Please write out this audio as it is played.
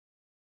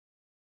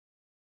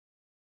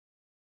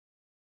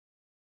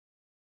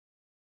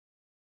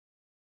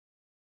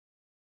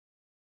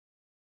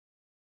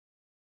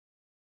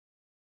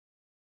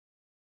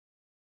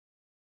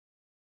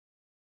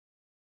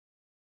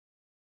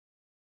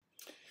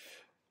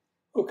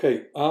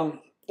Okay,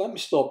 let me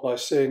start by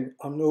saying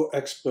I'm no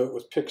expert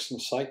with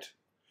Pixinsight,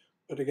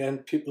 but again,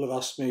 people have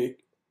asked me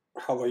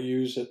how I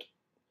use it.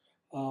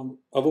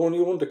 I've only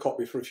owned a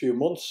copy for a few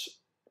months,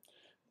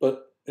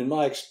 but in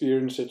my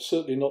experience, it's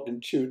certainly not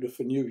intuitive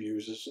for new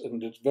users,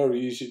 and it's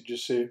very easy to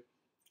just say,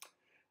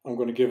 I'm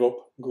going to give up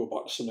and go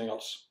back to something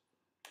else.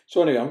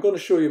 So anyway, I'm going to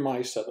show you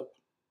my setup.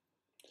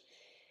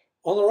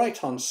 On the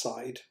right-hand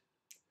side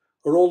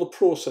are all the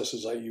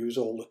processes I use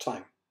all the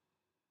time.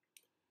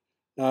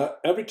 Now,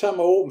 every time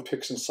I open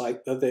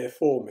Pixinsight, they're there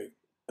for me,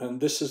 and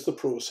this is the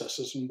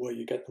processes and where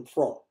you get them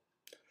from.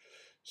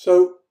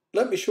 So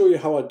let me show you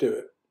how I do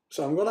it.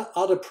 So I'm going to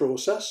add a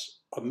process,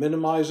 I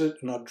minimize it,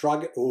 and I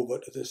drag it over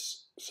to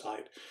this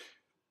side.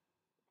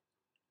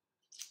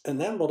 And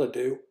then what I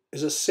do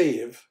is I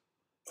save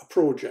a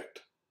project.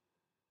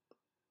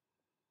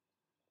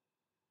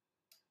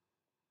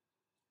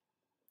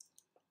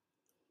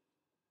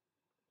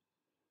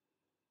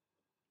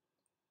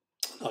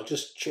 I'll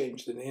just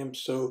change the name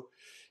so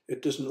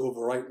it doesn't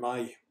overwrite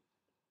my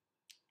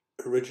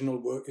original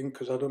working,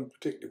 because I don't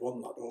particularly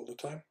want that all the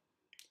time.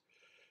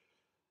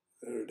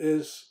 There it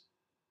is.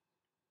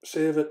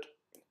 Save it.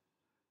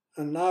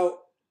 And now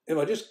if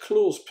I just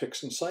close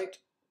Pixinsight,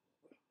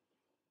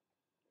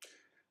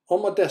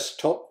 on my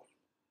desktop,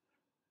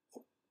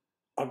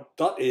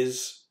 that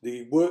is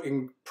the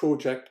working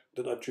project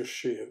that I've just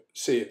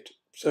saved.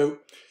 So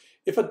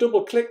if I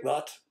double click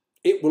that,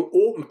 it will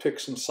open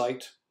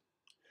Pixinsight,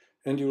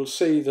 and you will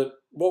see that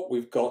what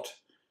we've got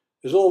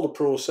is all the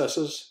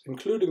processes,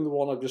 including the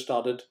one I've just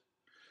added,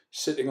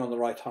 sitting on the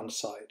right hand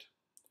side.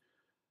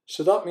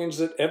 So that means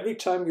that every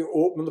time you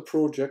open the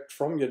project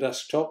from your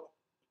desktop,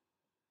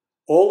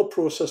 all the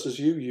processes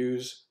you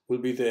use will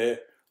be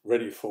there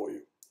ready for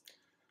you.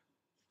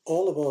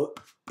 All of our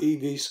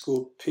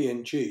eVscope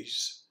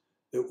PNGs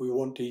that we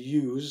want to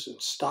use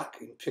and stack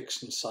in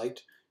Pixinsight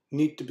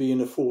need to be in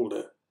a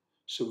folder.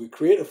 So we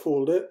create a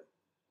folder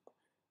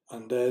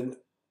and then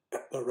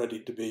they're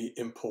ready to be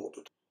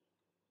imported.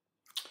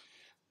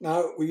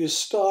 Now we use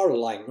star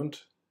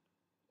alignment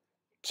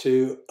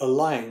to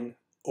align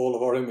all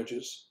of our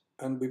images,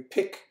 and we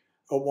pick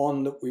a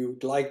one that we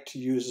would like to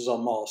use as our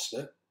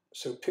master,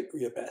 so pick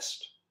your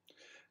best.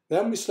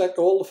 Then we select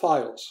all the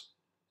files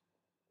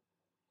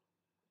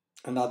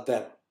and add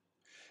them.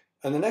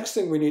 And the next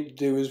thing we need to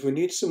do is we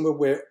need somewhere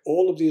where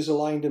all of these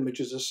aligned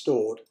images are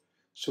stored.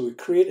 So we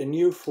create a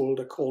new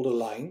folder called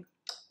Align,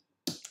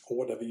 or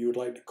whatever you would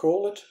like to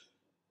call it.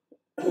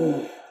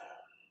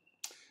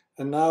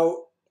 And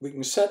now we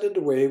can set it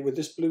away with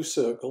this blue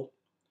circle.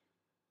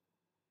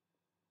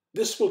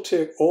 This will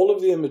take all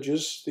of the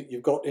images that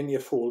you've got in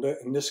your folder.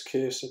 In this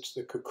case, it's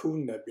the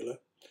Cocoon Nebula.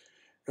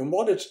 And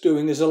what it's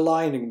doing is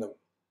aligning them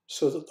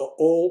so that they're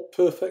all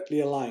perfectly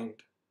aligned.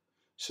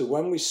 So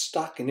when we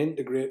stack and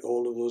integrate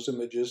all of those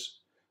images,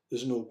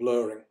 there's no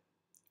blurring.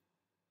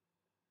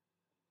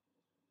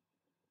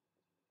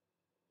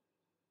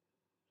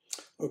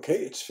 Okay,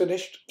 it's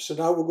finished. So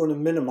now we're going to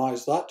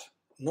minimize that,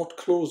 not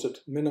close it,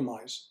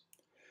 minimize.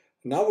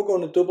 Now we're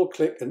going to double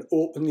click and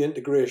open the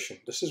integration.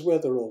 This is where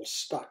they're all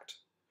stacked.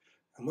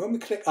 And when we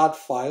click add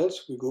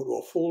files, we go to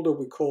a folder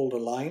we called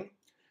Align,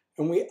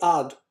 and we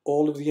add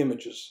all of the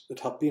images that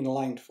have been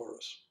aligned for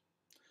us.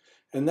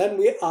 And then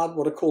we add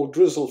what are called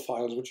drizzle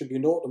files, which have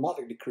been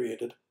automatically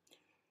created.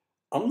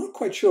 I'm not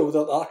quite sure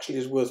whether that actually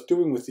is worth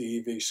doing with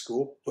the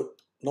eVscope, but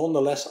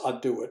nonetheless I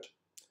do it.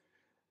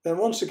 Then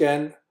once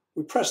again,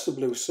 we press the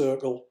blue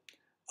circle,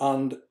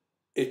 and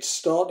it's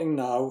starting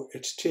now.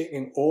 It's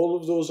taking all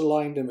of those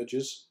aligned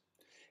images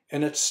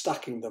and it's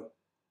stacking them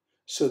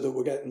so that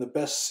we're getting the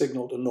best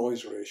signal to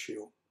noise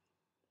ratio.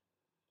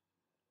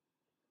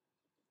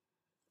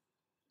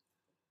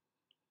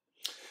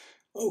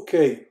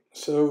 Okay,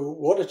 so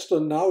what it's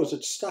done now is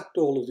it's stacked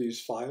all of these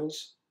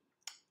files.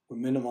 We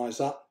minimize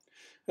that.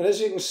 And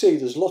as you can see,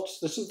 there's lots,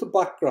 this is the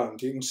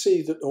background. You can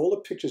see that all the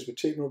pictures were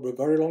taken over a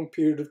very long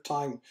period of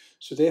time.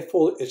 So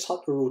therefore it's had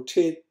to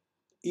rotate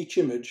each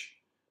image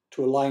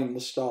to align the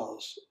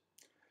stars.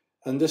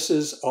 And this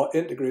is our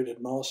integrated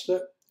master.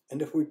 And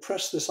if we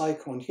press this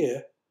icon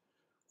here,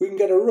 we can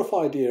get a rough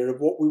idea of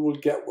what we will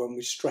get when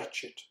we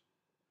stretch it.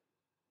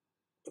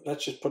 But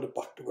let's just put it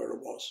back to where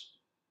it was.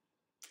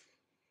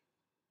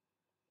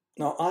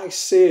 Now I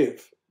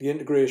save the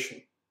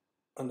integration.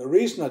 And the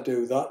reason I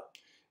do that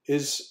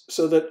is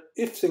so that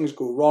if things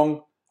go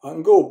wrong, I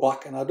can go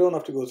back and I don't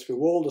have to go through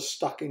all the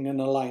stacking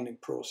and aligning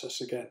process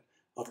again.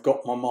 I've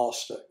got my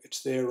master.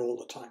 It's there all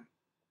the time.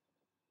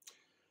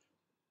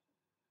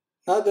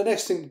 Now the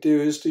next thing to do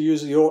is to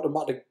use the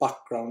automatic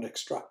background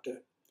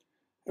extractor.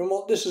 And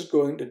what this is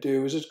going to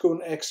do is it's going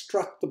to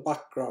extract the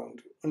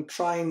background and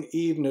try and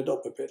even it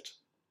up a bit.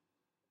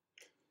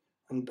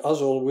 And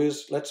as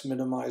always, let's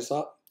minimize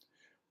that.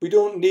 We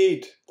don't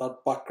need that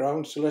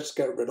background, so let's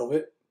get rid of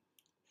it.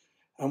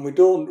 And we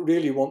don't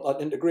really want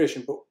that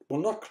integration, but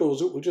we'll not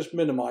close it, we'll just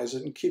minimize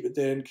it and keep it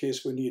there in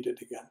case we need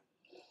it again.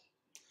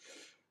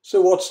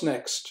 So what's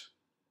next?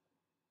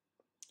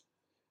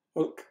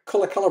 Well,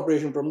 color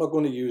calibration, but I'm not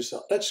going to use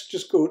that. Let's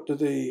just go to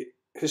the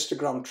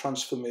histogram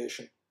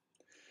transformation.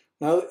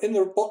 Now in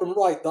the bottom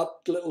right, that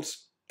little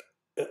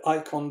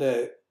icon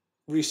there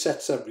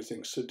resets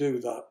everything, so do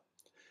that.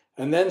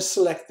 And then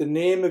select the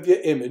name of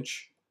your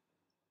image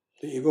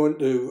that you're going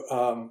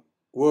to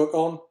work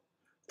on,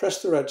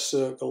 press the red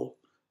circle,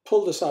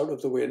 pull this out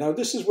of the way. Now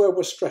this is where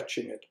we're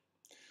stretching it.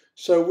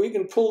 So we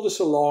can pull this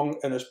along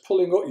and it's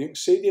pulling up, you can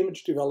see the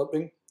image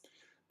developing.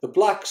 The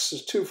blacks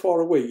is too far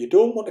away. You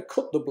don't want to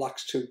cut the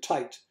blacks too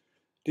tight.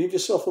 Leave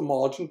yourself a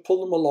margin,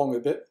 pull them along a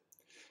bit,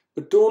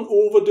 but don't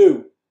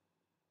overdo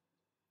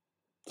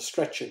the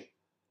stretching.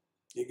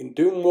 You can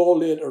do more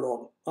later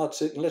on.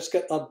 That's it. And let's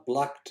get that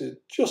black to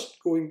just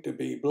going to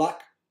be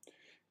black.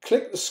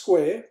 Click the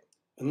square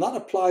and that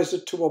applies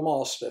it to a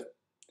master.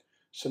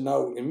 So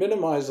now we can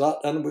minimize that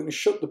and we can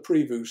shut the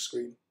preview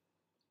screen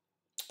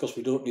because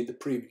we don't need the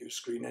preview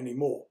screen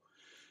anymore.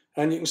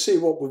 And you can see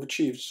what we've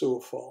achieved so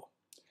far.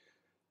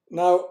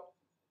 Now,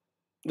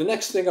 the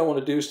next thing I want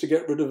to do is to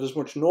get rid of as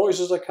much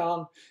noise as I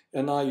can,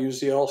 and I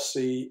use the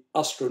RC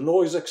Astro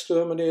Noise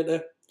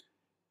Exterminator,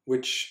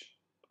 which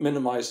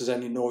minimizes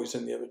any noise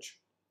in the image.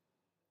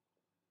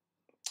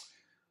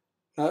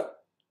 Now,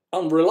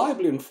 I'm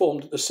reliably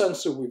informed that the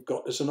sensor we've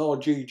got is an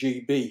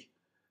RGB.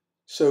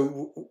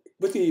 So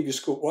with the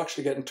eVscope, we're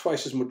actually getting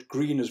twice as much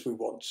green as we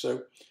want.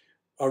 So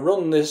I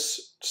run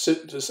this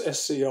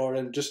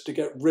SCRN just to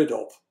get rid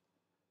of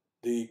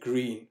the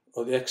green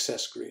or the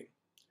excess green.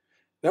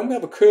 Then we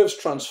have a curves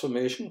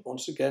transformation.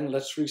 Once again,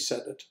 let's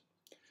reset it.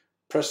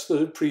 Press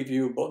the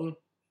preview button.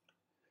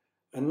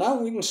 And now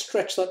we can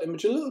stretch that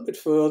image a little bit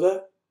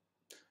further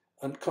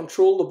and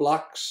control the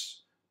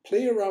blacks,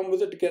 play around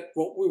with it to get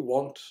what we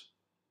want.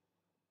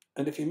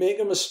 And if you make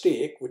a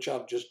mistake, which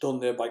I've just done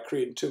there by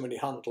creating too many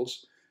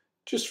handles,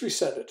 just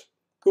reset it.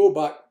 Go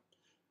back,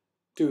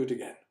 do it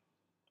again.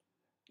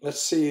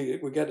 Let's see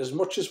if we get as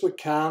much as we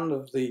can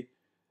of the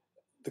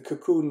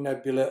Cocoon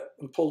Nebula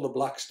and pull the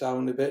blacks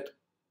down a bit.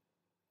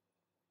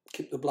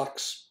 Keep the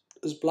blacks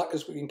as black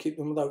as we can keep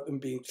them without them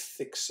being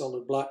thick,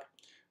 solid black.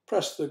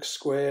 Press the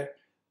square,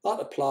 that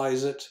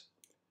applies it.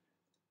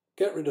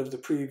 Get rid of the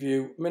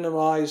preview,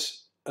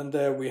 minimize, and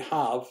there we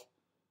have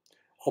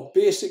our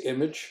basic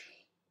image.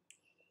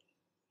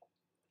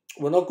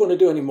 We're not going to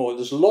do any more.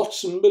 There's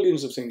lots and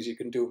millions of things you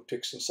can do with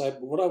Pixinsight,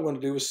 but what I'm going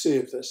to do is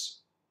save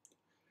this.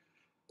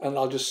 And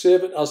I'll just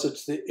save it as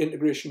it's the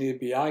integration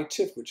ABI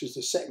tip, which is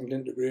the second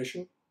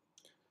integration.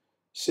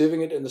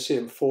 Saving it in the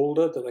same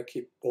folder that I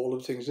keep all of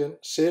the things in.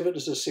 Save it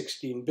as a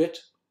 16-bit.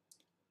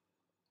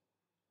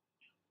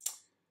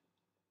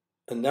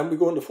 And then we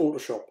go into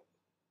Photoshop.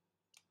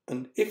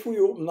 And if we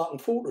open that in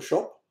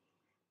Photoshop,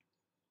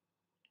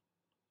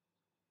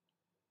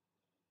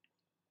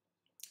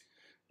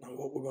 now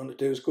what we're going to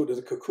do is go to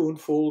the Cocoon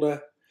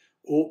folder,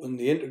 open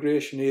the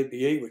integration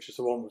ABE, which is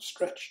the one we've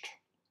stretched,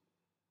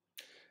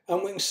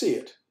 and we can see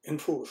it in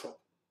Photoshop.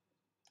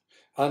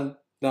 And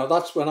now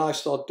that's when I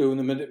start doing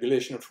the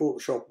manipulation of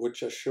Photoshop,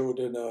 which I showed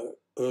in an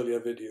earlier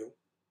video.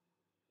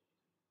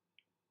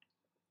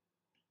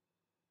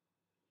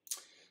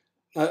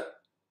 Now,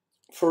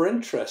 for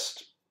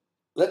interest,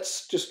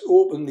 let's just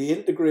open the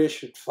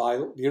integration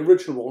file, the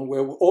original one,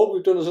 where all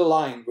we've done is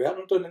align. We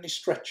haven't done any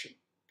stretching.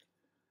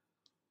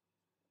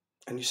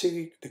 And you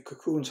see the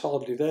cocoon's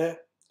hardly there.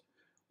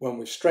 When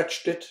we've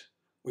stretched it,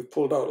 we've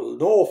pulled out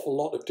an awful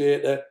lot of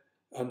data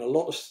and a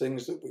lot of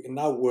things that we can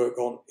now work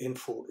on in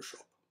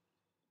Photoshop.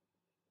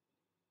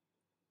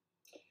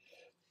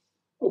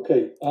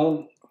 Okay,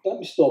 let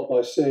me start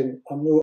by saying I'm no